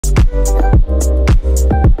Yo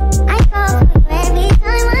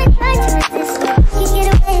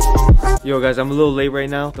guys, I'm a little late right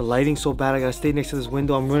now. The lighting's so bad, I gotta stay next to this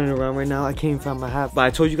window. I'm running around right now. I can't even find my hat. But I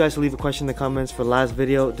told you guys to leave a question in the comments for last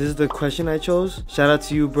video. This is the question I chose. Shout out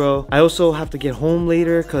to you, bro. I also have to get home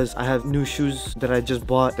later because I have new shoes that I just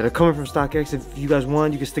bought that are coming from StockX. If you guys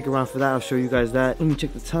want, you can stick around for that. I'll show you guys that. Let me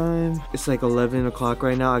check the time. It's like 11 o'clock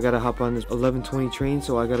right now. I gotta hop on this 11:20 train,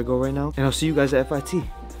 so I gotta go right now. And I'll see you guys at FIT.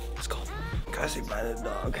 Let's go. Gotta say bye to the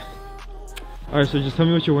dog. Alright, so just tell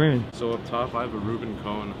me what you're wearing. So up top, I have a Ruben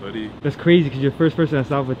Cohen hoodie. That's crazy because you're the first person I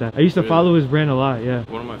saw with that. I used to follow his brand a lot, yeah.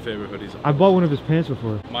 One of my favorite hoodies. I bought one of his pants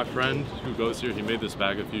before. My friend who goes here, he made this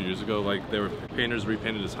bag a few years ago. Like, painters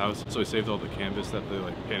repainted his house, so he saved all the canvas that they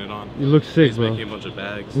like painted on. You look sick, He's bro. making a bunch of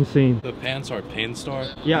bags. Insane. The pants are Pain Star.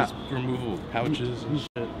 Yeah. It's removable pouches and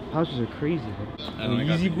shit. Pouches are crazy, bro. And I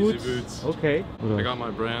got the Yeezy boots. Okay. I got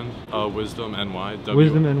my brand, Wisdom NY.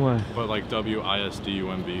 Wisdom NY. But like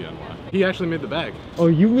WISDUMB NY. He actually made the bag. Oh,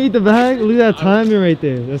 you made the bag? Look at that timing right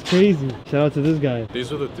there. That's crazy. Shout out to this guy.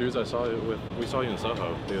 These are the dudes I saw you with. We saw you in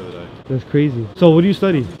Soho the other day. That's crazy. So what do you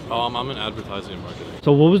study? I'm in advertising and marketing.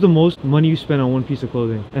 So what was the most money you spent on one piece of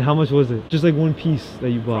clothing? And how much was it? Just like one piece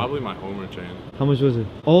that you bought. Probably my Homer chain. How much was it?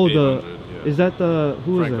 Oh, yeah. Is that the,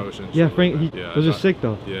 who was Frank that? Ocean, yeah, Frank, yeah, those are sick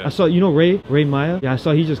though. Yeah. I saw, you know Ray Maya? Yeah, I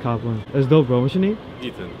saw he just copped one. That's dope, bro. What's your name?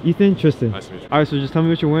 Ethan. Ethan? Tristan. Nice to meet you. Alright, so just tell me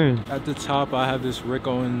what you're wearing. At the top, I have this Rick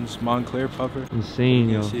Owens Montclair puffer. Insane,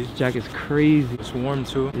 yo. This jacket's crazy. It's warm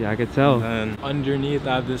too. Yeah, I could tell. And then underneath,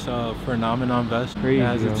 I have this Phenomenon vest. Crazy, it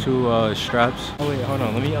has the two straps. Oh wait, hold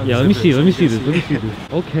on. Let me unzip let me see. it Let me so you see can this. Let me see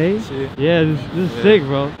this. Okay. See? Yeah, this is sick,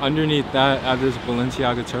 bro. Underneath that, I have this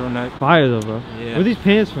Balenciaga turtleneck. Fire though, bro. Yeah. Where are these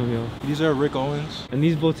pants from, yo? These are Rick Owens. And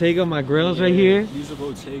these Bottega, my grills right here. These are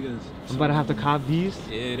Bottegas. I'm about to have to cop these.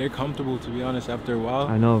 Yeah, they're comfortable to be honest after a while.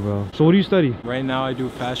 I know, bro. So what do you study? Right now, I do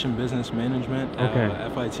fashion business management at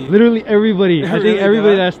FIT. Literally everybody. I think Really,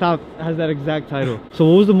 everybody God? that stopped has that exact title. So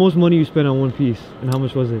what was the most money you spent on one piece? And how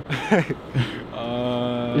much was it?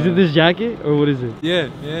 Is it this jacket or what is it? Yeah.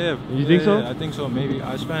 You think so? Yeah, I think so. Maybe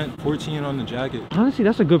I spent 14 on the jacket. Honestly,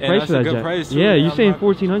 that's a good price for that jacket. Price too, yeah, you I'm saying not,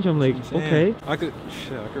 1400? I'm like, okay. I could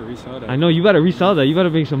resell that. I know you better resell that. You better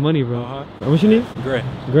make some money, bro. What's your name? Gray.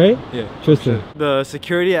 Gray? Yeah. Tristan. The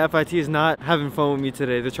security at FIT is not having fun with me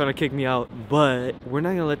today. They're trying to kick me out, but we're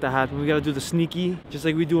not gonna let that happen. We gotta do the sneaky, just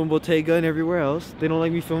like we do in Bottega and everywhere else. They don't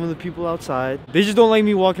like me filming the people outside. They just don't like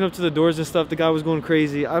me walking up to the doors and stuff. The guy was going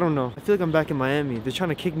crazy. I don't know. I feel like I'm back in Miami. They're trying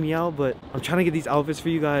to kick me out, but I'm trying to get these outfits for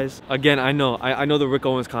you guys. Again, I know the Rick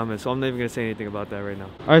Owens comment, so I'm not even gonna say anything about that right now.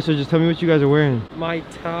 All right, so just tell me what you guys are wearing. My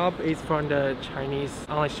top is from the Chinese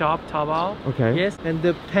online shop, Taobao. Okay. Yes, and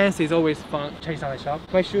the pants is always from Chinese online shop.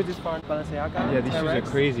 My shoes is from Balenciaga. Yeah, these shoes are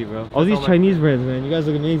TRX. crazy, bro. All these Chinese brands, man. You guys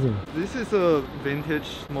look amazing. This is a vintage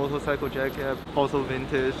motorcycle jacket, also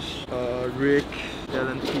vintage. Rick,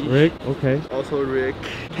 L&T. Rick, okay. Also Rick.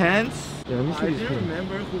 Pants. Yeah, let me see I these didn't pants.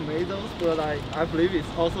 remember who made those, but I believe it's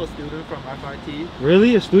also a student from FIT.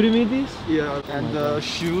 Really? A student made these? Yeah, and the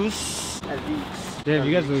shoes and these. Damn,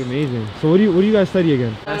 you guys look amazing. So what do you guys study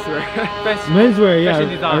again? Menswear. Menswear, yeah, Fashion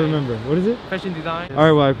design. I remember. What is it? Fashion design. All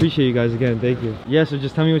right, well, I appreciate you guys again. Thank you. Yeah, so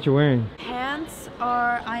just tell me what you're wearing. Pants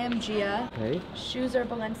are IMGA. Okay. Shoes are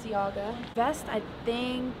Balenciaga. Vest, I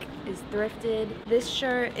think, is thrifted. This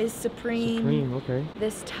shirt is Supreme. Supreme, okay.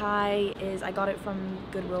 This tie is, I got it from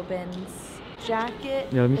Goodwill Bins. Jacket.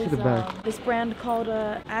 Yeah, let me see the back. This brand called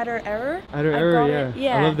Adder Error. Adder Error,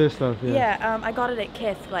 yeah. I love their stuff, yeah. Yeah, I got it at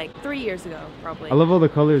Kith like 3 years ago, probably. I love all the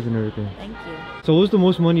colors and everything. Thank you. So what was the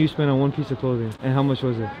most money you spent on one piece of clothing? And how much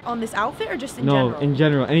was it? On this outfit or just in general? No, in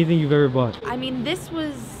general. Anything you've ever bought. I mean, this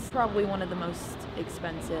was probably one of the most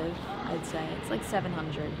expensive, I'd say. It's like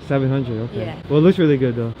 700. 700, okay. Yeah. Well, it looks really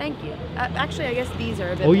good though. Thank you. Actually, I guess these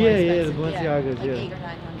are a bit more more expensive. expensive. The Balenciagas, like yeah. 800 or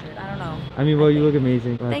 900. I don't know. I mean, well, you look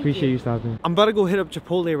amazing. I Thank appreciate you. you stopping. I'm about to go hit up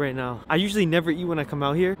Chipotle right now. I usually never eat when I come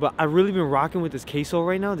out here, but I've really been rocking with this queso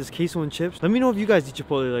right now, this queso and chips. Let me know if you guys eat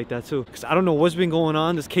Chipotle like that too, because I don't know what's been going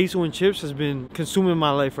on. This queso and chips has been consuming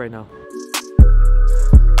my life right now.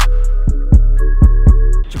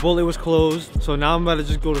 Chipotle was closed, so now I'm about to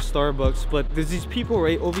just go to Starbucks. But there's these people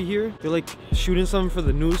right over here. They're like shooting something for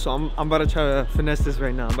the news, so I'm about to try to finesse this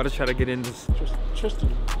right now. I'm about to try to get in this.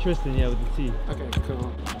 Tristan, yeah, with the T. Okay,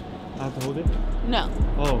 cool. I have to hold it? No.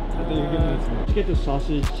 Oh, I thought you were giving it to me. Let's get the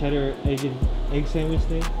sausage, cheddar, egg sandwich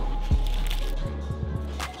thing.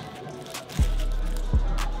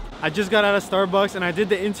 I just got out of Starbucks and I did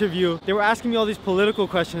the interview. They were asking me all these political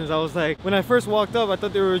questions. I was like, when I first walked up, I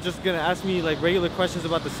thought they were just gonna ask me like regular questions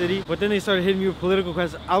about the city, but then they started hitting me with political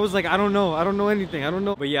questions. I was like, I don't know anything, I don't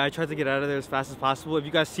know. But yeah, I tried to get out of there as fast as possible. If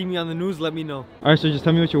you guys see me on the news, let me know. All right, so just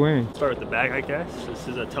tell me what you're wearing. Start with the bag, I guess. This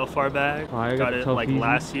is a Telfar bag. Oh, I got it like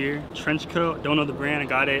last year. Trench coat, don't know the brand. I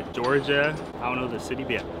got it Georgia. I don't know the city,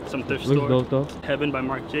 but yeah, some thrift store. Looks dope though. Heaven by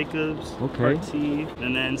Marc Jacobs. Okay. RT.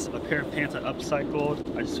 And then a pair of pants I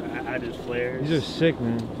upcycled. I just added flares. These are sick,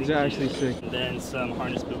 man. These are actually sick. And then some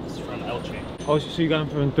harness boots from L Train. Oh, so you got them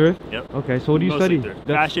from thrift? Yep. Okay, so what do you study?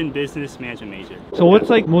 Fashion business management major. So what's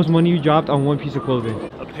like most money you dropped on one piece of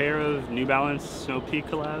clothing? A pair of New Balance Snow Peak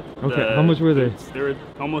collab. Okay, how much were they? They were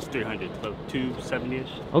almost 300, about 270-ish.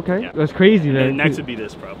 Okay, yeah. That's crazy, man. And next would be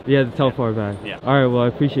this, probably. Yeah, the Telfar bag. Yeah. All right, well, I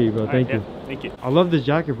appreciate you, bro. Thank you. Yeah, thank you. I love this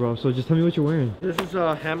jacket, bro. So just tell me what you're wearing. This is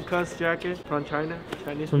a Hamcuts jacket from China.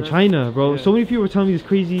 Chinese From brand. China, bro. Yeah. So many people were telling me these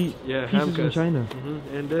crazy Yeah, pieces from Hamcuts. China.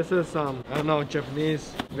 And this is I don't know,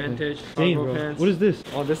 Japanese vintage Dang, cargo bro. pants. What is this?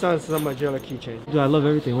 Oh, this one's some Magella keychain. Dude, I love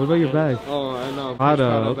everything. What about your bag? Oh, I know. Prada,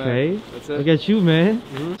 okay. That's it. Look at you, man.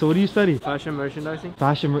 So what do you study? Fashion merchandising.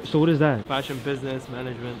 So what is that? Fashion business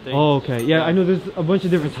management thing. Oh, okay. Yeah, I know there's a bunch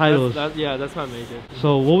of different titles. Yeah, that's my major.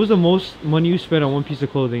 So what was the most money you spent on one piece of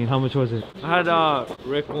clothing and how much was it? I had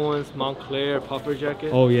Rick Owens Montclair puffer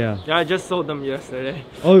jacket. Oh, yeah. Yeah, I just sold them yesterday.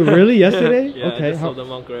 Oh, really? Yesterday? Yeah, okay. I just sold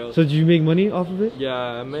them on Grails. So did you make money off of it? Yeah,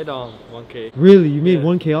 I made 1K. Really? You made Yeah.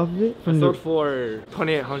 1K off of it? I sold for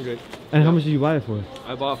 2,800. And how much did you buy it for?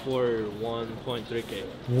 I bought for 1.3K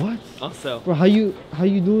What? on sale. Bro, how you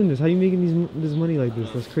doing this? How you making this money like this?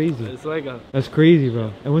 That's crazy. It's like a That's crazy,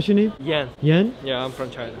 bro. And what's your name? yen. Yen? Yeah, I'm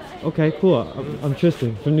from China. Okay, cool. I'm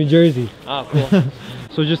Tristan from New Jersey. Ah, cool.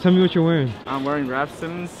 So just tell me what you're wearing. I'm wearing Raf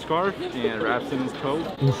Simons scarf and Raf Simons coat.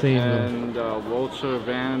 Insane, bro. And Walter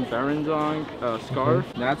Van Barendonk scarf.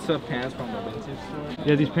 That's pants from the vintage store.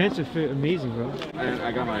 Yeah, these pants are fit amazing, bro. And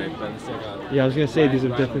I got my Balenciaga. Yeah, I was gonna say these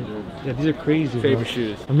are different. Yeah, these are crazy, bro. Favorite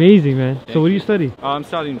shoes. Amazing, man. So what do you study? I'm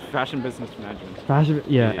studying fashion business management. Fashion.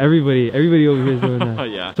 Yeah, everybody over here is doing that.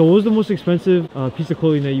 Yeah. So what was the most expensive piece of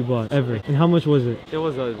clothing that you bought ever, and how much was it? It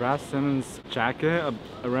was a Raf Simons jacket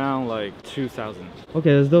around like 2,000.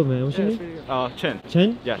 Okay, that's dope, man. What's your name? Chen.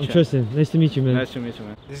 Chen? Yeah, I'm Chen. Tristan. Nice to meet you, man. Nice to meet you,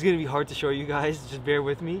 man. This is gonna be hard to show you guys, just bear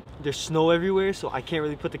with me. There's snow everywhere, so I can't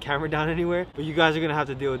really put the camera down anywhere, but you guys are gonna have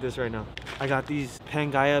to deal with this right now. I got these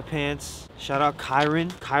Pangaya pants. Shout out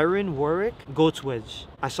Kyron Warwick Goat's Wedge.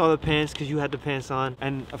 I saw the pants because you had the pants on,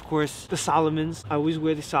 and of course the Solomons. I always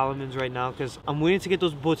wear the Solomons right now because I'm waiting to get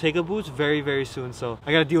those Bottega boots very, very soon, so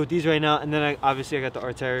I gotta deal with these right now. And then obviously I got the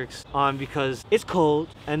Arc'teryx on because it's cold,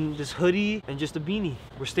 and this hoodie and just a beanie.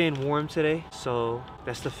 We're staying warm today, so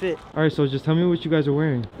that's the fit. All right, so just tell me what you guys are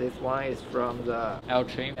wearing. This one is from the L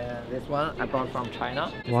Train, and this one I bought from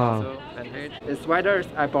China. It's wow. Also vintage. The sweaters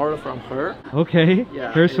I borrowed from her. Okay.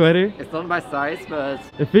 Yeah. Her sweater. It's not my size, but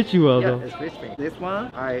it fits you well, yeah, though. it fits me. This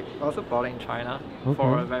one I also bought in China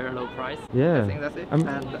for a very low price. Yeah. I think that's it. And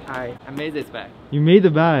I made this bag. You made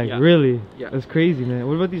the bag, yeah. Really? Yeah. That's crazy, man.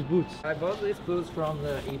 What about these boots? I bought these boots from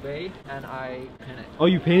the eBay and I painted. Oh,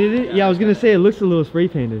 you painted it? Yeah, Yeah, I was gonna say it looks a little spray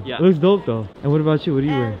painted. Yeah. It looks dope though. And what about you? What are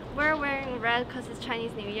you wearing? We're wearing red because it's Chinese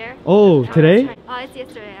New Year. Oh, today? Oh, it's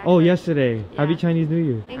yesterday. Oh, actually. yesterday. Yeah. Happy Chinese New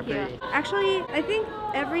Year. Thank you. Actually, I think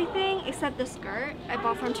everything except the skirt I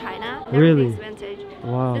bought from China. And Really? everything's vintage.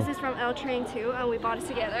 Wow. This is from L Train too, and we bought it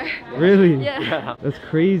together. Really? Yeah. That's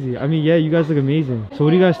crazy. I mean, yeah, you guys look amazing. So what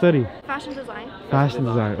do you guys study? Fashion design. Fashion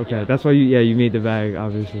design. Okay, that's why you made the bag,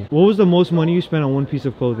 obviously. What was the most money you spent on one piece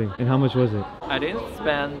of clothing, and how much was it? I didn't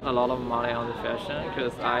spend a lot of money on the fashion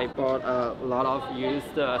because I bought a lot of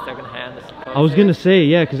used secondhand. I was gonna say,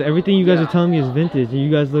 yeah, because everything you guys are telling me is vintage, and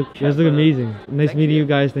you guys look amazing. Nice meeting you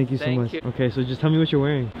guys. Thank you so much. Okay, so just tell me what you're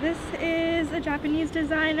wearing. This is a Japanese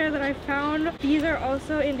designer that I found. These are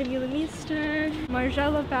also in the Milanista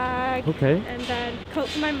Margiela bag. Okay. And then coat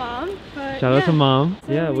for my mom. But Shout out to mom.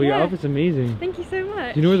 So, yeah, well, your outfit's amazing. Thank you so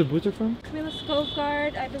much. Do you know where the boots are from? Camila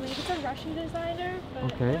Skogard. I believe it's a Russian designer.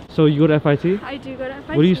 But Okay. So you go to FIT? I do go to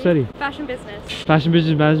FIT. What do you study? Fashion business. Fashion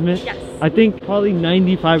business management? Yes. I think probably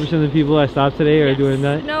 95% of the people I stopped today are doing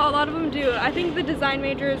that. No, a lot of them do. I think the design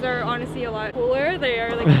majors are honestly a lot cooler. They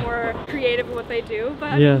are like more creative in what they do.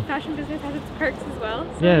 But I mean, fashion business has its perks as well.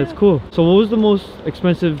 So, yeah, it's cool. So what was the most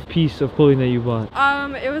expensive piece of clothing that you bought?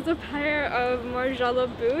 It was a pair of Margiela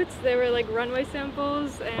boots. They were like runway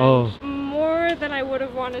samples and more than I would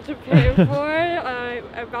have wanted to pay for.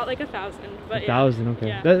 About like 1,000. But 1,000, okay.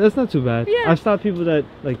 Yeah. That's not too bad. Yeah. I've stopped people that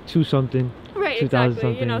like 2 something. Right, 2000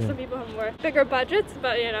 exactly. You know, something, some people have more bigger budgets,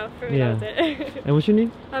 but you know, for me Yeah. that was it. And what's your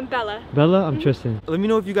name? I'm Bella. Bella? I'm Tristan. Let me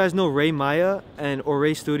know if you guys know Ray Maya and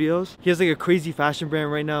Ore Studios. He has like a crazy fashion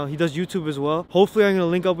brand right now. He does YouTube as well. Hopefully I'm gonna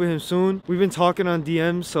link up with him soon. We've been talking on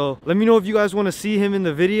DMs, so let me know if you guys want to see him in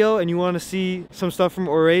the video and you want to see some stuff from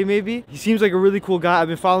Ore maybe. He seems like a really cool guy. I've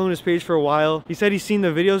been following his page for a while. He said he's seen the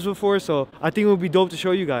videos before, so I think it would be dope to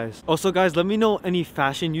show you guys. Also guys, let me know any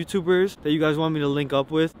fashion YouTubers that you guys want me to link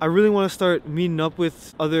up with. I really want to start meeting up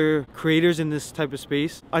with other creators in this type of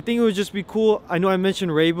space. I think it would just be cool. I know I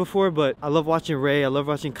mentioned Ray before, but I love watching Ray. I love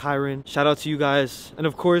watching Kyron. Shout out to you guys. And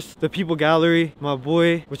of course, the People Gallery, my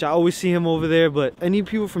boy, which I always see him over there. But any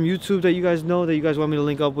people from YouTube that you guys know that you guys want me to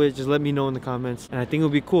link up with, just let me know in the comments. And I think it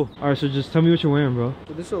would be cool. All right, so just tell me what you're wearing, bro.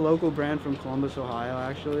 So this is a local brand from Columbus, Ohio,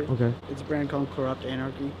 actually. Okay. It's a brand called Corrupt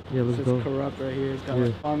Anarchy. Yeah, let's so go. It's Corrupt right here. It's got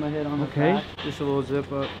like armor head on the back. Just a little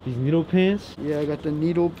zip up. These needle pants. Yeah, I got the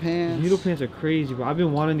needle pants. These needle pants are crazy, bro. I've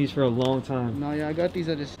been wanting these for a long time. No, yeah, I got these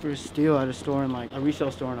for steal at a store in like a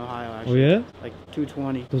resale store in Ohio, actually. Oh yeah? Like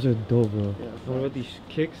 $220. Those are dope, bro. Yeah. What about these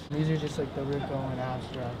kicks? These are just like the Rico and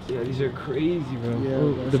abstracts. Yeah, these are crazy, bro. Yeah,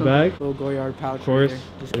 oh, the bag? Little Goyard pouch. Of course. Right here.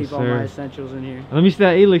 Just Yes, keep all sir. my essentials in here. Let me see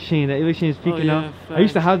that A-Lick chain. That A-Lick chain is peeking yeah, out. I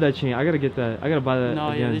used to have that chain. I gotta get that. I gotta buy that No,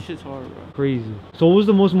 again. yeah, this shit's hard, bro. Crazy. So what was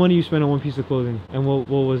the most money you spent on one piece of clothing? And what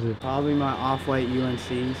was it? Probably my off-white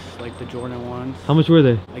UNCs, like the Jordan ones. How much were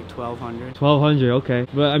they? Like 1,200. 1,200, okay.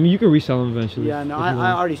 But I mean, you can resell them eventually. Yeah, no,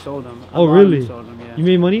 I already sold them. Oh, really? Sold them, yeah. You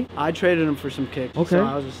made money? I traded them for some kicks. Okay. So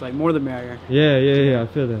I was just like, more the merrier. Yeah, I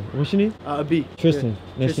feel that. What's your name? A B. Tristan.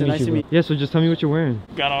 Yeah. Nice to meet you, bro. Yeah, so just tell me what you're wearing.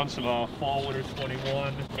 Got on some fall winter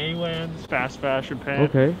 21 A-Lands fast fashion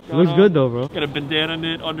pants. Okay. It looks good though, bro. Got a bandana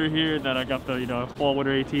knit under here, and then I got the, you know, fall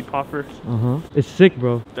winter 18 puffers. It's sick,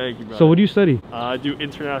 bro. Thank you, bro. So what do you study? I do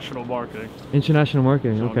international marketing. International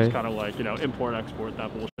marketing, So okay. it's kind of like, you know, import, export,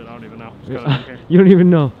 that bullshit. I don't even know. It's kinda okay. You don't even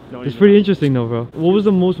know. Don't It's even pretty know. interesting though, bro. What was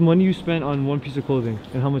the most money you spent on one piece of clothing?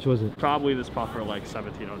 And how much was it? Probably this puffer like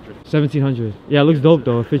 1,700. 1,700. Yeah, it looks dope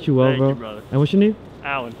though. It fits you well, Thank bro. you, brother. And what's your name?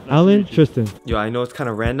 Alan. Nice Alan? to meet you. Tristan. Yo, I know it's kind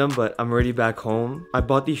of random, but I'm already back home. I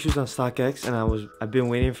bought these shoes on StockX and I've been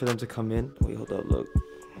waiting for them to come in. Wait, hold up, look.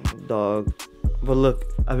 Dog. But look,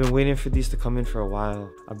 I've been waiting for these to come in for a while.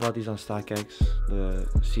 I bought these on StockX, the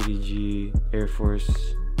CDG, Air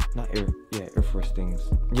Force, Air Force things.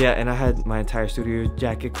 Yeah, and I had my entire studio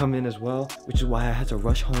jacket come in as well, which is why I had to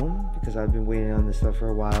rush home because I've been waiting on this stuff for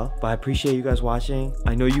a while. But I appreciate you guys watching.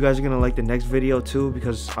 I know you guys are gonna like the next video too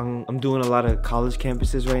because I'm doing a lot of college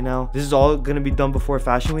campuses right now. This is all gonna be done before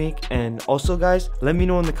Fashion Week. And also guys, let me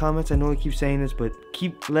know in the comments. I know I keep saying this, but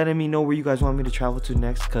keep letting me know where you guys want me to travel to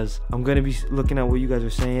next because I'm gonna be looking at what you guys are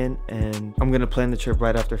saying and I'm gonna plan the trip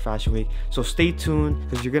right after Fashion Week. So stay tuned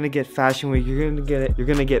because you're gonna get Fashion Week, you're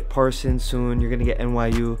gonna get Parsons soon, you're gonna get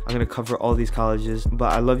NYU. I'm gonna cover all these colleges.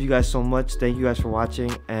 But I love you guys so much. Thank you guys for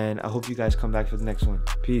watching and I hope you guys come back for the next one.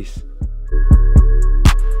 Peace.